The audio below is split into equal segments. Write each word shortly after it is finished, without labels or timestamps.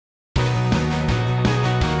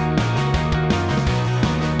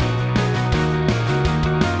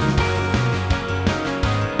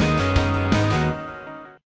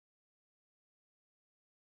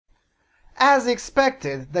As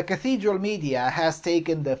expected, the cathedral media has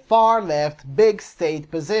taken the far-left big state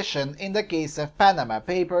position in the case of Panama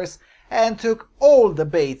Papers and took all the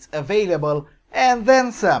baits available and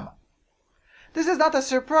then some. This is not a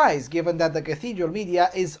surprise given that the cathedral media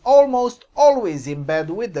is almost always in bed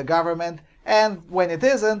with the government, and when it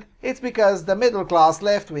isn't, it's because the middle-class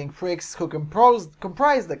left-wing pricks who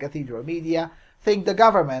comprise the cathedral media think the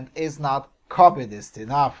government is not communist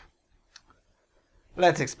enough.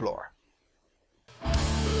 Let's explore.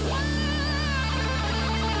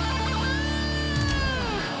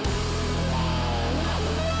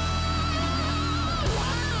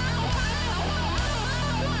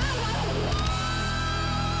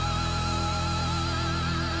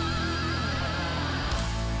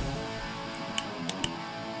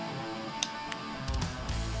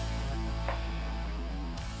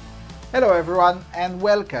 Hello everyone, and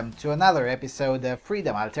welcome to another episode of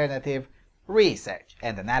Freedom Alternative Research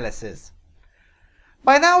and Analysis.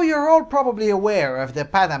 By now you're all probably aware of the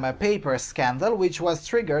Panama Papers scandal, which was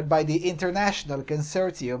triggered by the international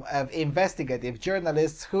consortium of investigative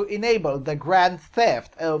journalists who enabled the grand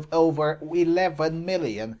theft of over 11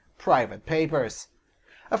 million private papers.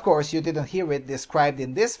 Of course, you didn't hear it described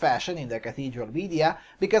in this fashion in the cathedral media,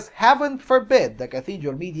 because heaven forbid the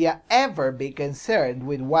cathedral media ever be concerned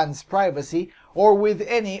with one's privacy or with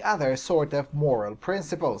any other sort of moral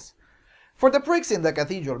principles. For the pricks in the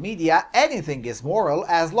cathedral media, anything is moral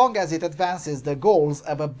as long as it advances the goals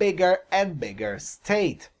of a bigger and bigger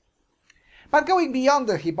state. But going beyond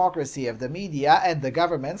the hypocrisy of the media and the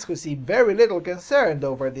governments who seem very little concerned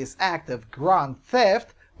over this act of grand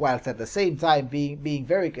theft, whilst at the same time being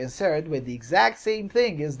very concerned when the exact same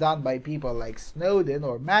thing is done by people like Snowden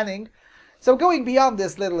or Manning. So going beyond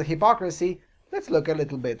this little hypocrisy, let's look a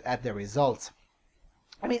little bit at the results.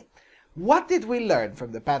 What did we learn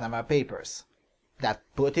from the Panama Papers? That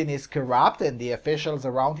Putin is corrupt and the officials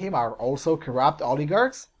around him are also corrupt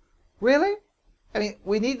oligarchs? Really?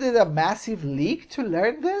 We needed a massive leak to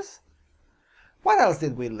learn this? What else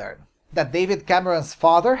did we learn? That David Cameron's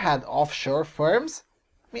father had offshore firms?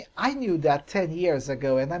 I knew that 10 years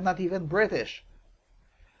ago and I'm not even British.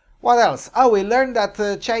 What else? Oh, we learned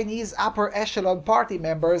that Chinese upper echelon party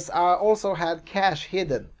members also had cash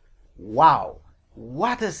hidden. Wow,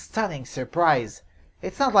 what a stunning surprise.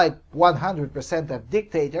 It's not like 100% of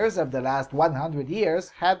dictators of the last 100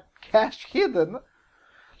 years had cash hidden.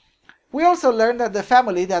 We also learned that the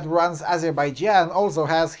family that runs Azerbaijan also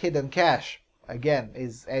has hidden cash. Again,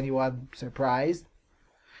 is anyone surprised?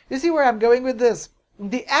 You see where I'm going with this?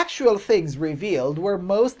 The actual things revealed were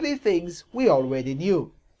mostly things we already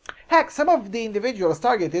knew. Heck, some of the individuals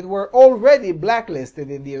targeted were already blacklisted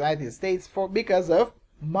in the United States because of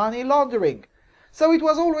money laundering. So it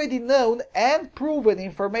was already known and proven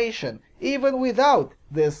information, even without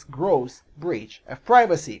this gross breach of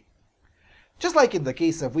privacy. Just like in the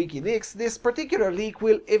case of WikiLeaks, this particular leak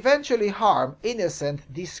will eventually harm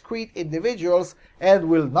innocent, discreet individuals and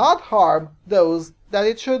will not harm those that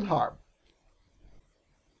it should harm.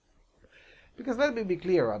 Because let me be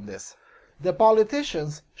clear on this. The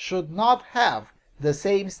politicians should not have the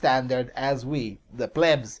same standard as we, the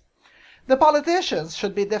plebs. The politicians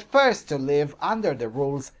should be the first to live under the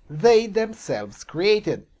rules they themselves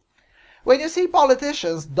created. When you see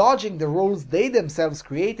politicians dodging the rules they themselves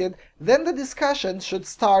created, then the discussion should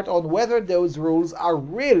start on whether those rules are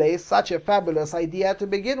really such a fabulous idea to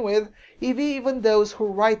begin with, if even those who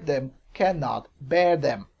write them cannot bear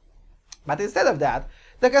them. But instead of that,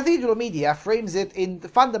 the cathedral media frames it in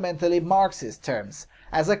fundamentally Marxist terms,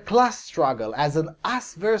 as a class struggle, as an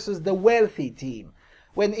us versus the wealthy team,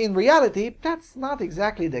 when in reality that's not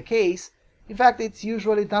exactly the case. In fact, it's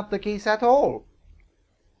usually not the case at all.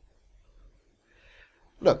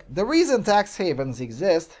 Look, the reason tax havens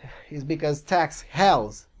exist is because tax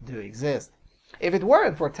hells do exist. If it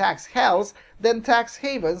weren't for tax hells, then tax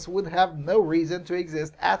havens would have no reason to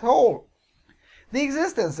exist at all. The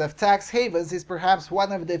existence of tax havens is perhaps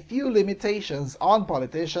one of the few limitations on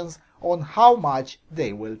politicians on how much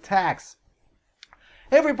they will tax.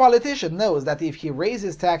 Every politician knows that if he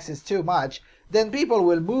raises taxes too much, then people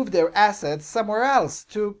will move their assets somewhere else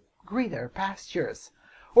to greener pastures.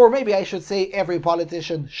 Or maybe I should say every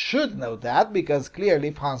politician should know that, because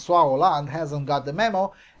clearly François Hollande hasn't got the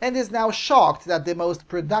memo and is now shocked that the most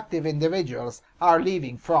productive individuals are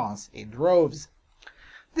leaving France in droves.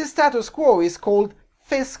 This status quo is called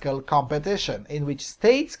fiscal competition, in which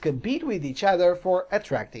states compete with each other for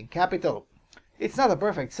attracting capital. It's not a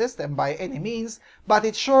perfect system by any means, but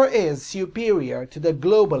it sure is superior to the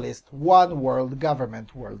globalist one-world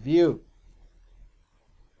government worldview.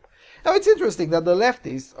 Now it's interesting that the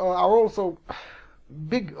leftists are also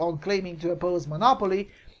big on claiming to oppose monopoly,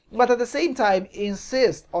 but at the same time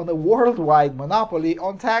insist on a worldwide monopoly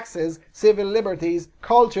on taxes, civil liberties,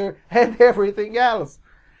 culture, and everything else.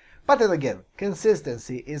 But then again,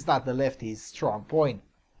 consistency is not the lefties' strong point.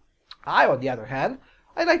 On the other hand,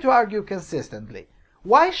 I like to argue consistently.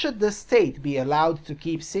 Why should the state be allowed to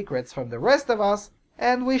keep secrets from the rest of us,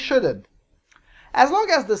 and we shouldn't? As long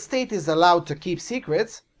as the state is allowed to keep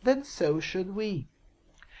secrets, then so should we.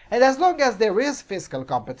 And as long as there is fiscal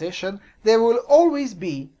competition, there will always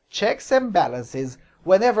be checks and balances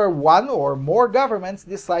whenever one or more governments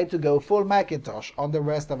decide to go full Macintosh on the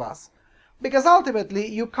rest of us. Because ultimately,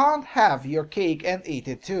 you can't have your cake and eat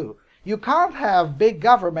it too. You can't have big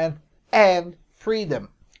government and freedom.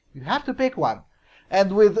 You have to pick one.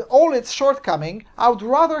 And with all its shortcomings, I would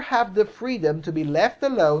rather have the freedom to be left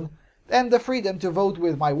alone than the freedom to vote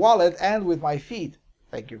with my wallet and with my feet.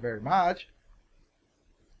 Thank you very much.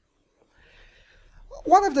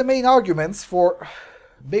 One of the main arguments for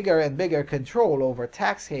bigger and bigger control over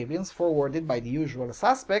tax havens forwarded by the usual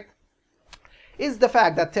suspect is the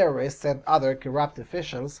fact that terrorists and other corrupt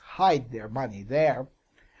officials hide their money there.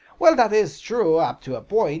 Well, that is true up to a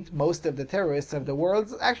point. Most of the terrorists of the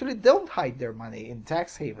world actually don't hide their money in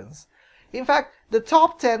tax havens. In fact, the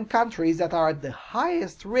top 10 countries that are at the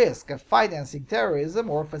highest risk of financing terrorism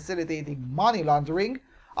or facilitating money laundering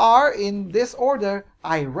are, in this order,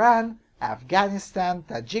 Iran, Afghanistan,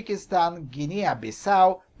 Tajikistan,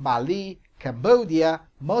 Guinea-Bissau, Mali, Cambodia,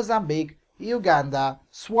 Mozambique, Uganda,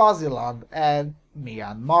 Swaziland, and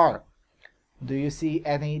Myanmar. Do you see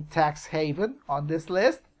any tax haven on this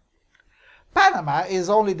list? Panama is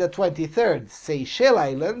only the 23rd, Seychelles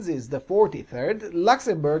Islands is the 43rd,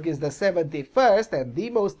 Luxembourg is the 71st, and the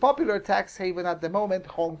most popular tax haven at the moment,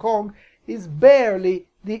 Hong Kong, is barely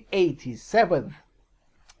the 87th.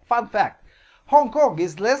 Fun fact, Hong Kong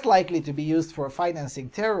is less likely to be used for financing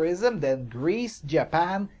terrorism than Greece,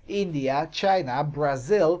 Japan, India, China,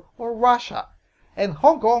 Brazil, or Russia. And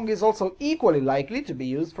Hong Kong is also equally likely to be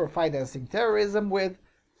used for financing terrorism with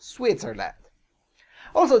Switzerland.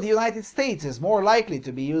 Also, the United States is more likely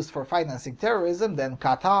to be used for financing terrorism than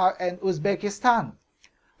Qatar and Uzbekistan.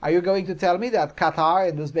 Are you going to tell me that Qatar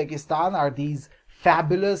and Uzbekistan are these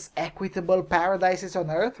fabulous, equitable paradises on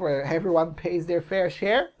earth where everyone pays their fair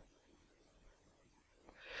share?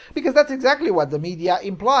 Because that's exactly what the media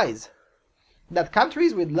implies. That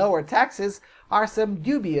countries with lower taxes are some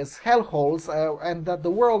dubious hellholes and that the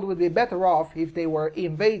world would be better off if they were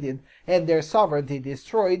invaded and their sovereignty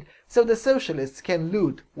destroyed so the socialists can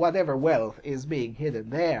loot whatever wealth is being hidden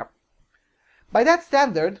there. By that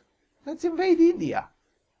standard, let's invade India.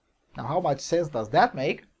 Now, how much sense does that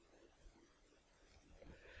make?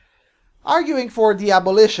 Arguing for the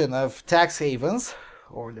abolition of tax havens,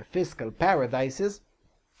 or the fiscal paradises,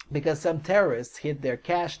 because some terrorists hid their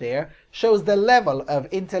cash there, shows the level of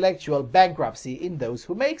intellectual bankruptcy in those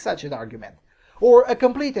who make such an argument, or a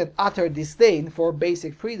complete and utter disdain for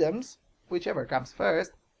basic freedoms, whichever comes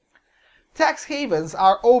first. Tax havens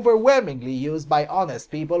are overwhelmingly used by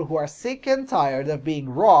honest people who are sick and tired of being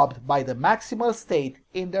robbed by the maximal state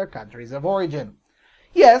in their countries of origin.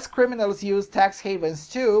 Yes, criminals use tax havens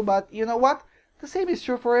too, but you know what? The same is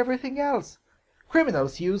true for everything else.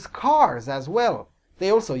 Criminals use cars as well. They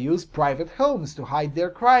also use private homes to hide their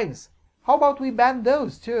crimes. How about we ban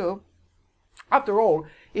those too? After all,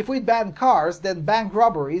 if we ban cars, then bank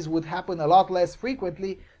robberies would happen a lot less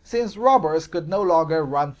frequently since robbers could no longer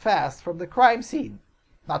run fast from the crime scene.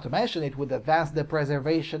 Not to mention it would advance the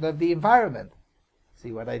preservation of the environment.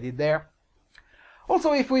 See what I did there?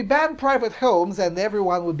 Also, if we ban private homes and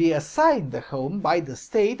everyone would be assigned the home by the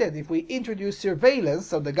state, and if we introduce surveillance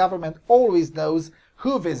so the government always knows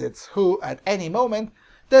who visits who at any moment,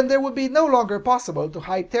 then there would be no longer possible to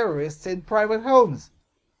hide terrorists in private homes.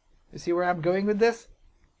 You see where I'm going with this?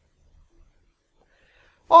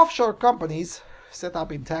 Offshore companies set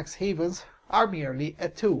up in tax havens are merely a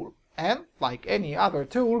tool, and, like any other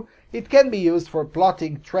tool, it can be used for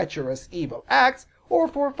plotting treacherous evil acts or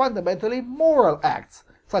for fundamentally moral acts,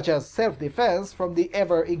 such as self-defense from the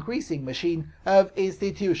ever-increasing machine of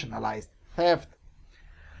institutionalized theft.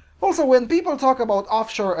 Also, when people talk about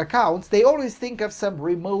offshore accounts, they always think of some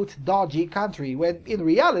remote, dodgy country, when in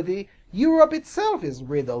reality, Europe itself is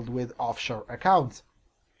riddled with offshore accounts.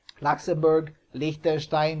 Luxembourg,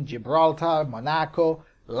 Liechtenstein, Gibraltar, Monaco,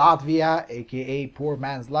 Latvia, aka poor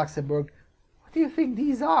man's Luxembourg. What do you think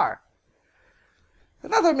these are?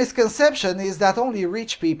 Another misconception is that only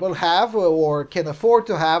rich people have or can afford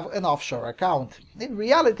to have an offshore account. In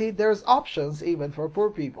reality, there's options even for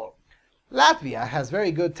poor people. Latvia has very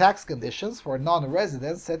good tax conditions for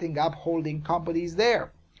non-residents setting up holding companies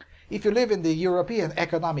there. if you live in the European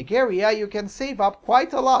Economic Area, you can save up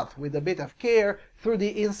quite a lot with a bit of care through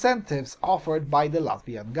the incentives offered by the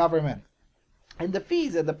Latvian government. And the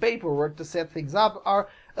fees and the paperwork to set things up are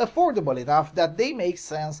affordable enough that they make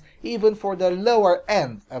sense even for the lower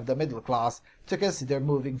end of the middle class to consider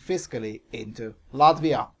moving fiscally into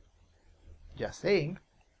Latvia. Just saying.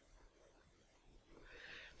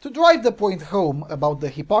 To drive the point home about the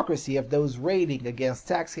hypocrisy of those railing against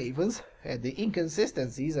tax havens and the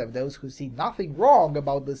inconsistencies of those who see nothing wrong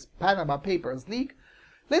about this Panama Papers leak,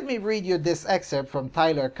 let me read you this excerpt from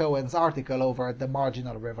Tyler Cohen's article over at the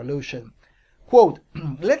Marginal Revolution. Quote,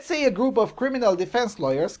 let's say a group of criminal defense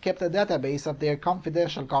lawyers kept a database of their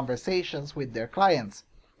confidential conversations with their clients.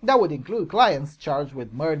 That would include clients charged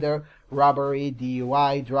with murder, robbery,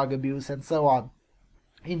 DUI, drug abuse, and so on.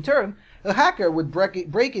 In turn, a hacker would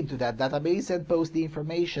break into that database and post the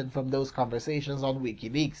information from those conversations on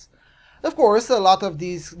WikiLeaks. Of course, a lot of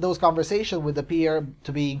those conversations would appear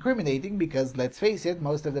to be incriminating because, let's face it,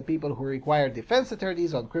 most of the people who require defense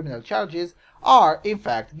attorneys on criminal charges are, in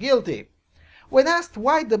fact, guilty. When asked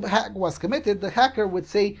why the hack was committed, the hacker would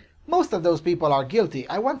say, most of those people are guilty.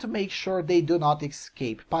 I want to make sure they do not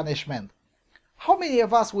escape punishment. How many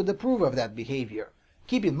of us would approve of that behavior?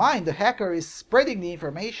 Keep in mind, the hacker is spreading the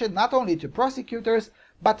information not only to prosecutors,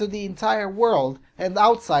 but to the entire world and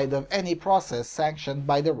outside of any process sanctioned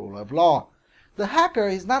by the rule of law. The hacker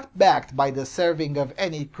is not backed by the serving of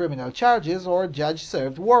any criminal charges or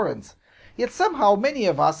judge-served warrants. Yet somehow many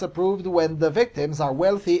of us approved when the victims are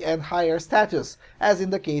wealthy and higher status, as in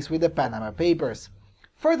the case with the Panama Papers.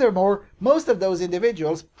 Furthermore, most of those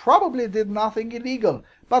individuals probably did nothing illegal,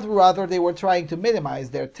 but rather they were trying to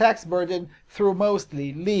minimize their tax burden through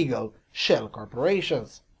mostly legal shell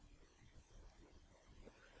corporations.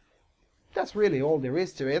 That's really all there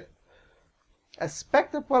is to it. A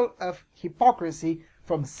spectacle of hypocrisy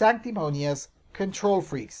from sanctimonious control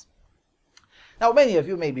freaks. Now, many of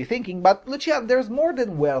you may be thinking, but Lucian, there's more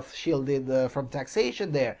than wealth shielded from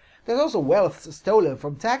taxation there. There's also wealth stolen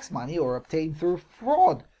from tax money or obtained through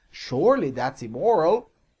fraud. Surely that's immoral.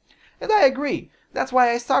 And I agree. That's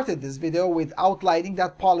why I started this video with outlining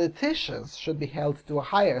that politicians should be held to a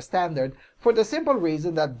higher standard for the simple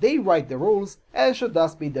reason that they write the rules and should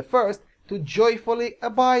thus be the first to joyfully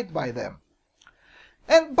abide by them.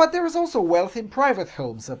 But there is also wealth in private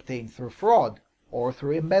homes obtained through fraud, or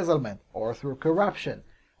through embezzlement, or through corruption.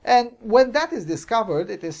 And when that is discovered,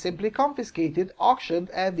 it is simply confiscated, auctioned,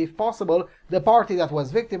 and if possible, the party that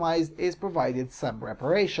was victimized is provided some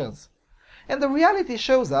reparations. And the reality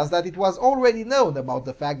shows us that it was already known about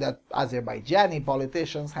the fact that Azerbaijani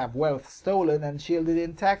politicians have wealth stolen and shielded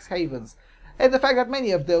in tax havens, and the fact that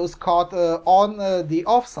many of those caught on the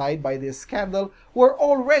offside by this scandal were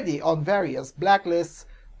already on various blacklists.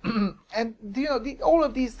 And all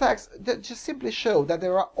of these facts that just simply show that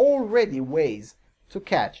there are already ways to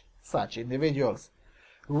catch such individuals.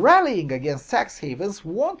 Rallying against tax havens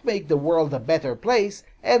won't make the world a better place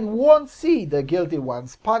and won't see the guilty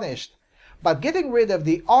ones punished. But getting rid of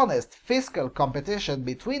the honest fiscal competition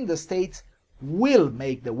between the states will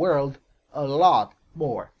make the world a lot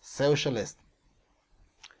more socialist.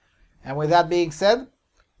 And with that being said,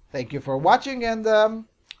 thank you for watching, and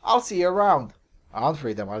I'll see you around on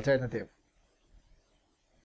Freedom Alternative.